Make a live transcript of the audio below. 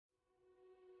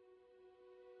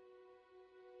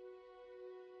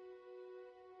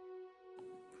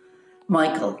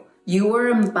Michael, you are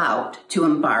about to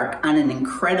embark on an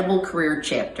incredible career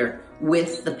chapter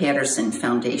with the Patterson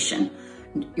Foundation.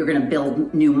 You're going to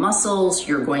build new muscles,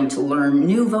 you're going to learn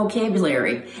new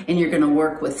vocabulary, and you're going to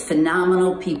work with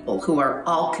phenomenal people who are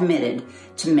all committed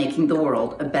to making the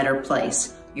world a better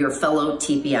place, your fellow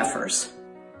TPFers.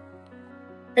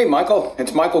 Hey Michael,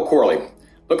 it's Michael Corley.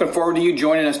 Looking forward to you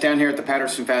joining us down here at the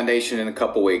Patterson Foundation in a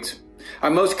couple weeks.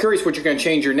 I'm most curious what you're going to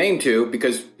change your name to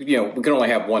because, we can only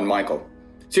have one Michael.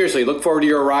 Seriously, look forward to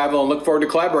your arrival and look forward to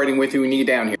collaborating with you when you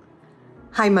get down here.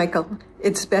 Hi, Michael.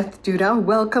 It's Beth Duda.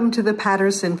 Welcome to the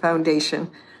Patterson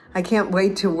Foundation. I can't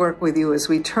wait to work with you as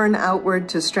we turn outward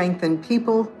to strengthen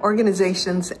people,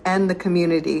 organizations, and the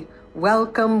community.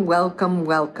 Welcome, welcome,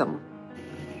 welcome.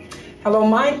 Hello,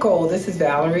 Michael. This is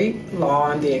Valerie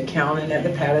Law. I'm the accountant at the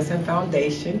Patterson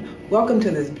Foundation. Welcome to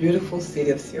this beautiful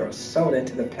city of Sarasota and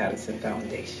to the Patterson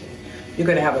Foundation. You're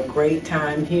going to have a great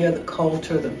time here. The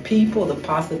culture, the people, the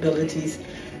possibilities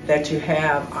that you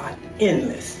have are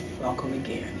endless. Welcome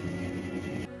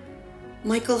again.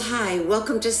 Michael, hi.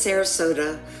 Welcome to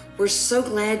Sarasota. We're so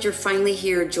glad you're finally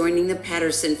here joining the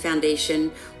Patterson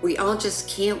Foundation. We all just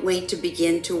can't wait to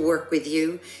begin to work with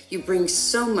you. You bring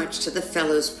so much to the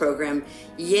Fellows Program.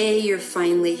 Yay, you're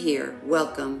finally here.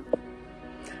 Welcome.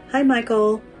 Hi,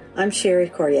 Michael. I'm Sherry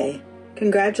Corrier.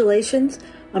 Congratulations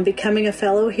on becoming a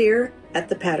fellow here at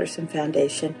the Patterson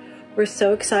Foundation. We're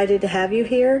so excited to have you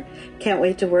here. Can't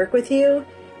wait to work with you.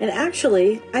 And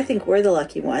actually, I think we're the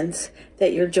lucky ones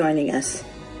that you're joining us.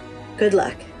 Good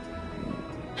luck.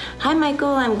 Hi Michael,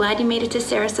 I'm glad you made it to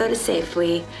Sarasota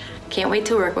safely. Can't wait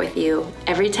to work with you.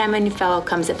 Every time a new fellow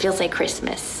comes, it feels like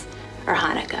Christmas or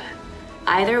Hanukkah.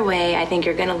 Either way, I think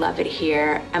you're gonna love it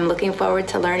here. I'm looking forward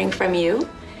to learning from you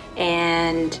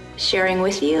and sharing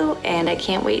with you, and I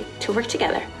can't wait to work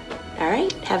together. All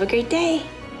right, have a great day.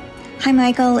 Hi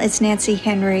Michael, it's Nancy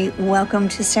Henry. Welcome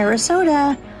to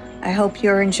Sarasota. I hope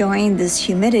you're enjoying this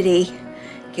humidity.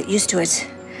 Get used to it.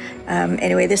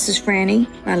 Anyway, this is Franny,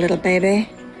 my little baby.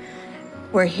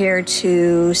 We're here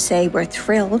to say we're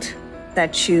thrilled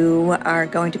that you are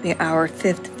going to be our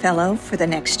 5th fellow for the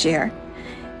next year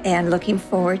and looking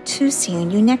forward to seeing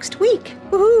you next week.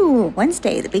 Woohoo!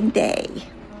 Wednesday, the big day.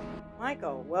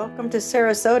 Michael, welcome to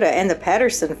Sarasota and the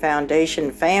Patterson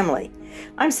Foundation family.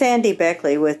 I'm Sandy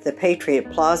Beckley with the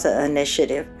Patriot Plaza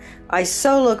Initiative. I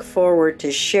so look forward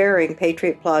to sharing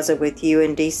Patriot Plaza with you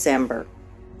in December.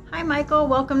 Hi Michael,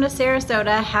 welcome to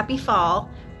Sarasota. Happy fall.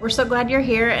 We're so glad you're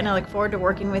here and I look forward to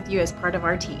working with you as part of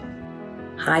our team.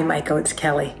 Hi Michael, it's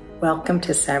Kelly. Welcome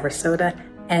to Sarasota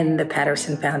and the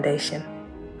Patterson Foundation.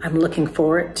 I'm looking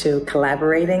forward to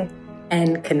collaborating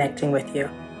and connecting with you.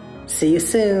 See you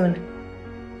soon.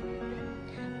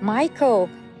 Michael,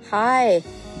 hi.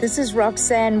 This is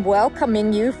Roxanne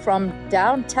welcoming you from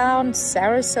downtown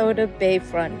Sarasota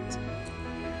Bayfront.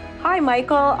 Hi,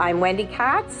 Michael. I'm Wendy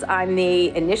Katz. I'm the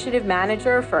Initiative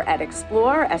Manager for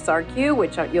EdExplore, SRQ,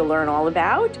 which you'll learn all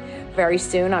about very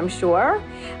soon, I'm sure.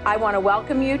 I want to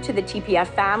welcome you to the TPF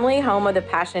family, home of the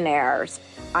Passionaires.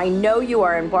 I know you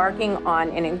are embarking on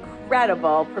an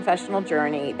incredible professional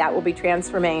journey that will be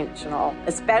transformational,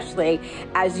 especially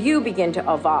as you begin to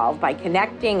evolve by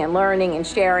connecting and learning and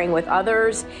sharing with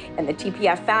others in the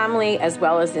TPF family as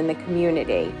well as in the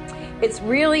community. It's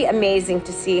really amazing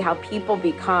to see how people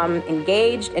become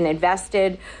engaged and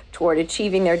invested toward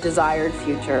achieving their desired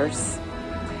futures.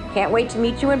 Can't wait to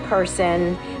meet you in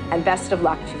person, and best of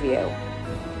luck to you.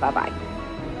 Bye-bye.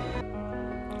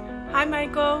 Hi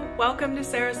Michael, welcome to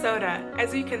Sarasota.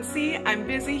 As you can see, I'm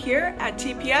busy here at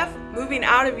TPF, moving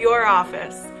out of your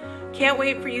office. Can't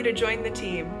wait for you to join the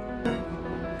team.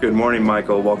 Good morning,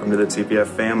 Michael. Welcome to the TPF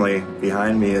family.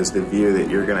 Behind me is the view that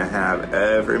you're going to have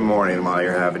every morning while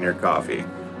you're having your coffee.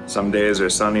 Some days are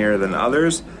sunnier than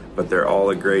others, but they're all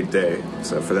a great day.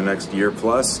 So for the next year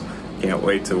plus, can't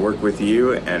wait to work with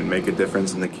you and make a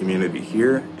difference in the community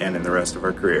here and in the rest of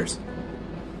our careers.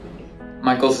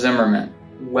 Michael Zimmerman,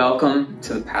 welcome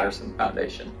to the Patterson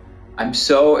Foundation. I'm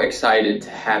so excited to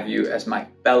have you as my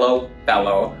fellow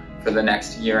for the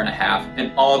next year and a half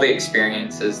and all the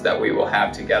experiences that we will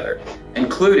have together,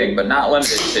 including but not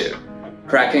limited to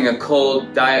cracking a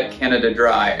cold Diet Canada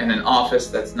Dry in an office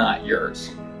that's not yours.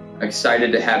 I'm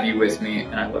excited to have you with me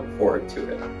and I look forward to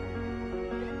it.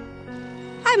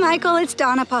 Hi Michael, it's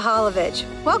Donna Pahalovich.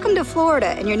 Welcome to Florida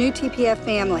and your new TPF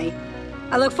family.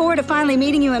 I look forward to finally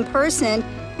meeting you in person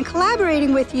and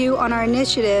collaborating with you on our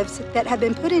initiatives that have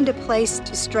been put into place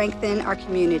to strengthen our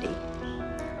community.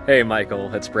 Hey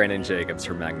Michael, it's Brandon Jacobs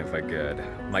from Magnify Good.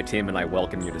 My team and I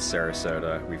welcome you to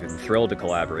Sarasota. We've been thrilled to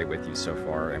collaborate with you so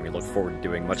far, and we look forward to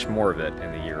doing much more of it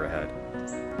in the year ahead.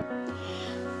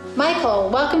 Michael,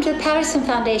 welcome to the Patterson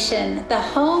Foundation, the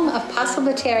home of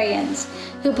possibilitarians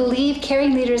who believe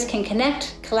caring leaders can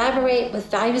connect, collaborate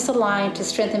with values aligned to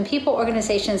strengthen people,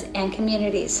 organizations, and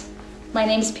communities. My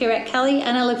name is Pierrette Kelly,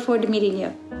 and I look forward to meeting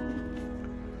you.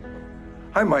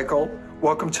 Hi, Michael.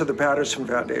 Welcome to the Patterson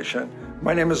Foundation.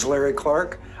 My name is Larry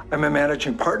Clark. I'm a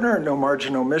managing partner at No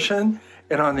Margin, No Mission,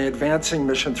 and on the Advancing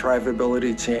Mission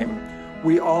Thrivability team.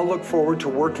 We all look forward to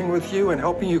working with you and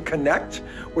helping you connect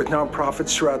with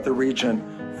nonprofits throughout the region.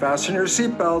 Fasten your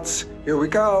seatbelts. Here we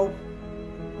go.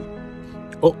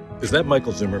 Oh, is that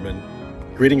Michael Zimmerman?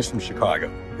 Greetings from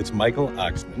Chicago. It's Michael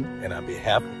Oxman, and on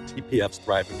behalf of TPF's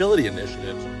Thrivability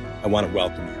Initiatives, I want to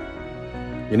welcome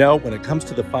you. You know, when it comes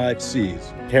to the 5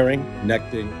 C's, caring,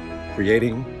 connecting,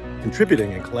 creating,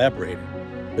 contributing, and collaborating,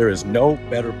 there is no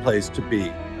better place to be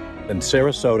than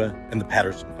Sarasota and the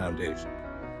Patterson Foundation.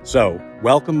 So,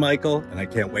 welcome, Michael, and I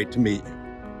can't wait to meet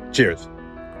you. Cheers.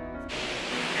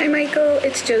 Hi, Michael.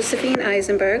 It's Josephine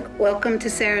Eisenberg. Welcome to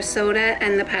Sarasota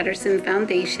and the Patterson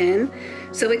Foundation.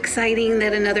 So exciting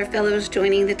that another fellow is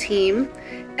joining the team,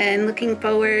 and looking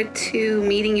forward to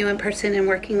meeting you in person and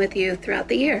working with you throughout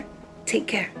the year. Take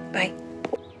care. Bye.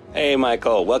 Hey,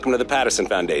 Michael. Welcome to the Patterson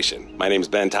Foundation. My name is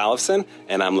Ben Tollefson,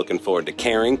 and I'm looking forward to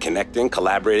caring, connecting,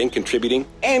 collaborating, contributing,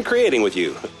 and creating with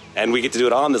you. And we get to do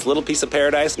it all in this little piece of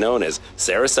paradise known as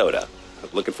Sarasota.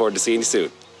 Looking forward to seeing you soon.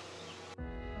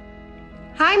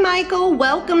 Hi, Michael.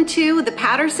 Welcome to the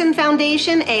Patterson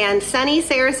Foundation and sunny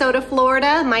Sarasota,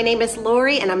 Florida. My name is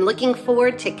Lori, and I'm looking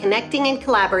forward to connecting and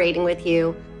collaborating with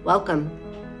you. Welcome.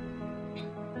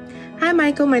 Hi,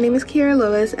 Michael. My name is Kiera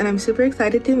Lewis, and I'm super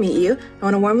excited to meet you. I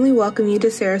want to warmly welcome you to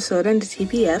Sarasota and to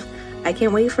TPF. I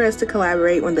can't wait for us to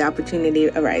collaborate when the opportunity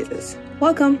arises.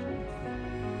 Welcome.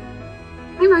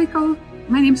 Hi, Michael.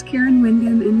 My name's Karen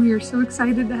Wyndham, and we are so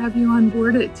excited to have you on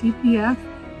board at TPF.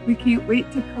 We can't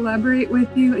wait to collaborate with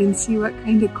you and see what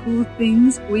kind of cool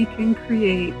things we can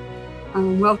create.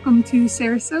 Welcome to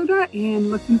Sarasota, and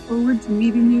looking forward to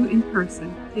meeting you in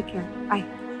person. Take care. Bye.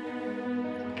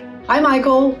 Hi,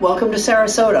 Michael. Welcome to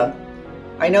Sarasota.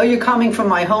 I know you're coming from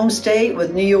my home state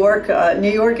with New York and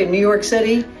New York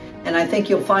City, and I think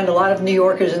you'll find a lot of New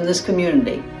Yorkers in this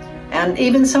community, and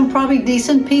even some probably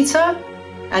decent pizza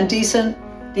and decent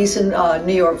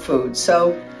New York food.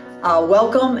 So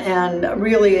welcome, and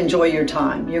really enjoy your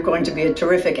time. You're going to be a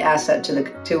terrific asset to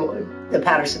the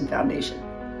Patterson Foundation.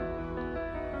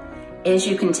 As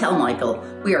you can tell, Michael,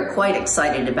 we are quite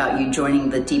excited about you joining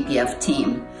the TPF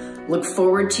team. Look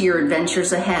forward to your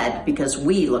adventures ahead, because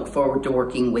we look forward to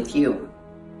working with you.